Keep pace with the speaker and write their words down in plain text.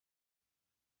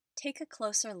Take a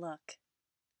closer look.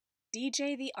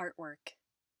 DJ the artwork.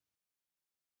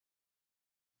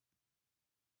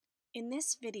 In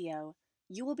this video,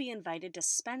 you will be invited to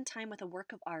spend time with a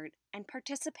work of art and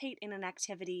participate in an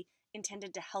activity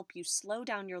intended to help you slow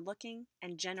down your looking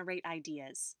and generate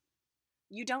ideas.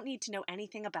 You don't need to know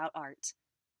anything about art.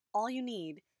 All you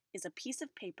need is a piece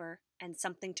of paper and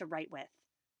something to write with.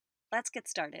 Let's get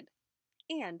started.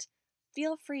 And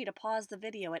feel free to pause the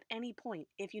video at any point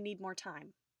if you need more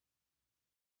time.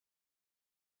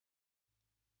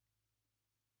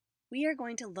 We are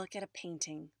going to look at a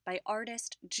painting by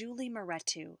artist Julie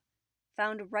Mehretu,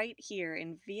 found right here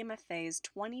in VMFA's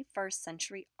 21st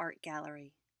Century Art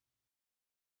Gallery.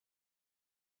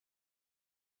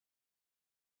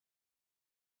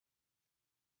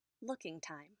 Looking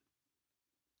time.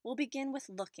 We'll begin with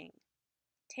looking.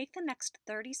 Take the next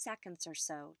 30 seconds or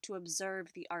so to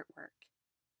observe the artwork.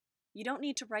 You don't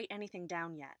need to write anything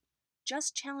down yet.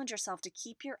 Just challenge yourself to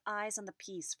keep your eyes on the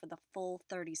piece for the full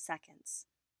 30 seconds.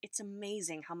 It's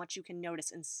amazing how much you can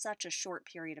notice in such a short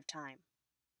period of time.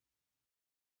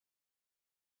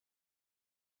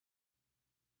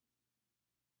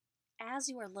 As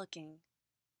you are looking,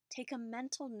 take a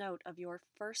mental note of your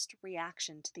first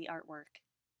reaction to the artwork.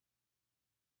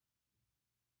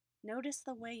 Notice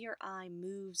the way your eye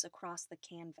moves across the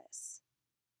canvas.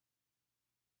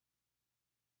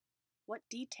 What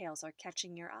details are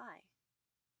catching your eye?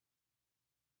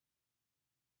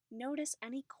 Notice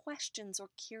any questions or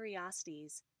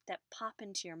curiosities that pop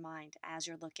into your mind as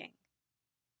you're looking.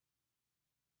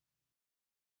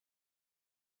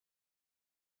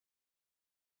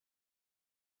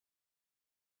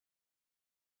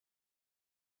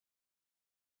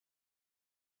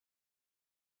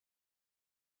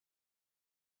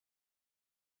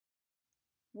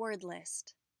 Word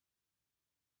list.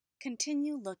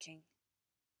 Continue looking.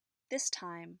 This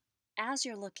time, as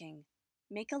you're looking,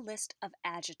 make a list of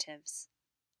adjectives,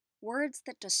 words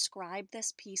that describe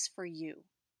this piece for you.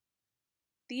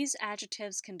 These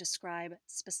adjectives can describe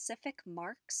specific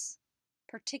marks,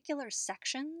 particular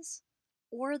sections,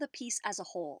 or the piece as a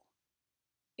whole.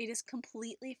 It is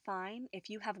completely fine if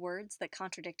you have words that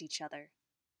contradict each other.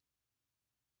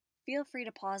 Feel free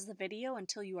to pause the video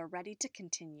until you are ready to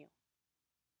continue.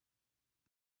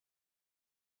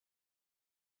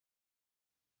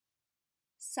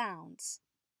 Sounds.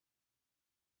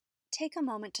 Take a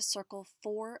moment to circle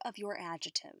 4 of your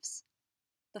adjectives,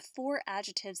 the 4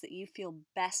 adjectives that you feel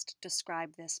best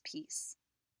describe this piece.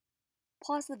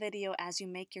 Pause the video as you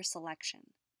make your selection.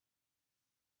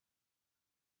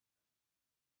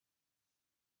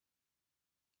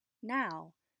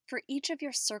 Now, for each of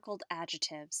your circled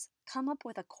adjectives, come up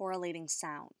with a correlating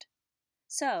sound.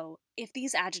 So, if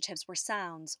these adjectives were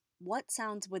sounds, what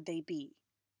sounds would they be?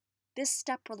 This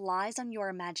step relies on your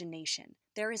imagination.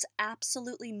 There is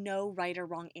absolutely no right or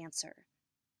wrong answer.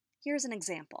 Here's an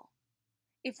example.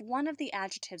 If one of the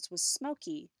adjectives was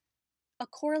smoky, a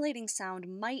correlating sound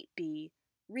might be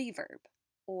reverb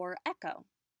or echo.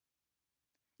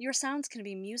 Your sounds can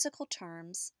be musical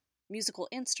terms, musical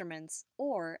instruments,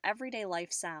 or everyday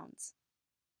life sounds.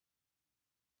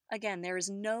 Again, there is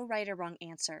no right or wrong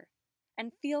answer,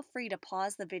 and feel free to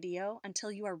pause the video until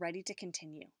you are ready to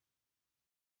continue.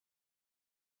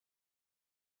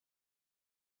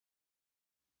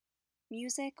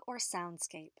 Music or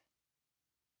soundscape.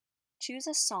 Choose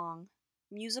a song,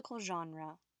 musical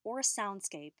genre, or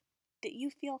soundscape that you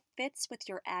feel fits with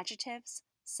your adjectives,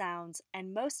 sounds,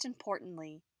 and most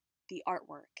importantly, the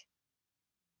artwork.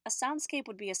 A soundscape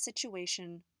would be a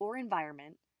situation or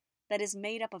environment that is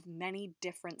made up of many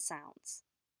different sounds,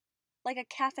 like a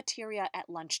cafeteria at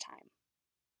lunchtime.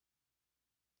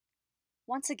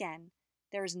 Once again,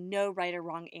 there is no right or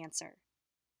wrong answer,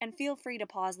 and feel free to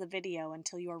pause the video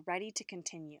until you are ready to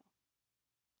continue.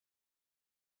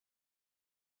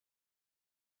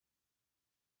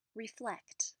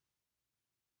 Reflect.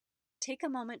 Take a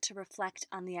moment to reflect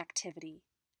on the activity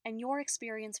and your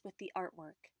experience with the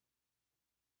artwork.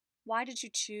 Why did you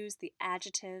choose the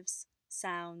adjectives,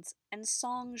 sounds, and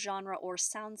song genre or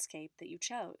soundscape that you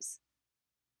chose?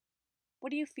 What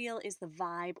do you feel is the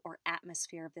vibe or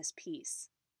atmosphere of this piece,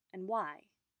 and why?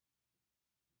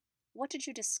 What did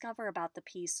you discover about the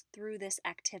piece through this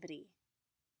activity?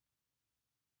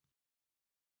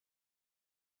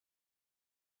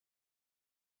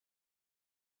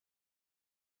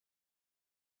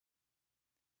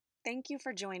 Thank you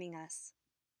for joining us.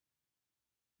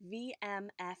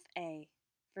 VMFA,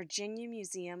 Virginia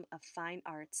Museum of Fine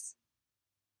Arts,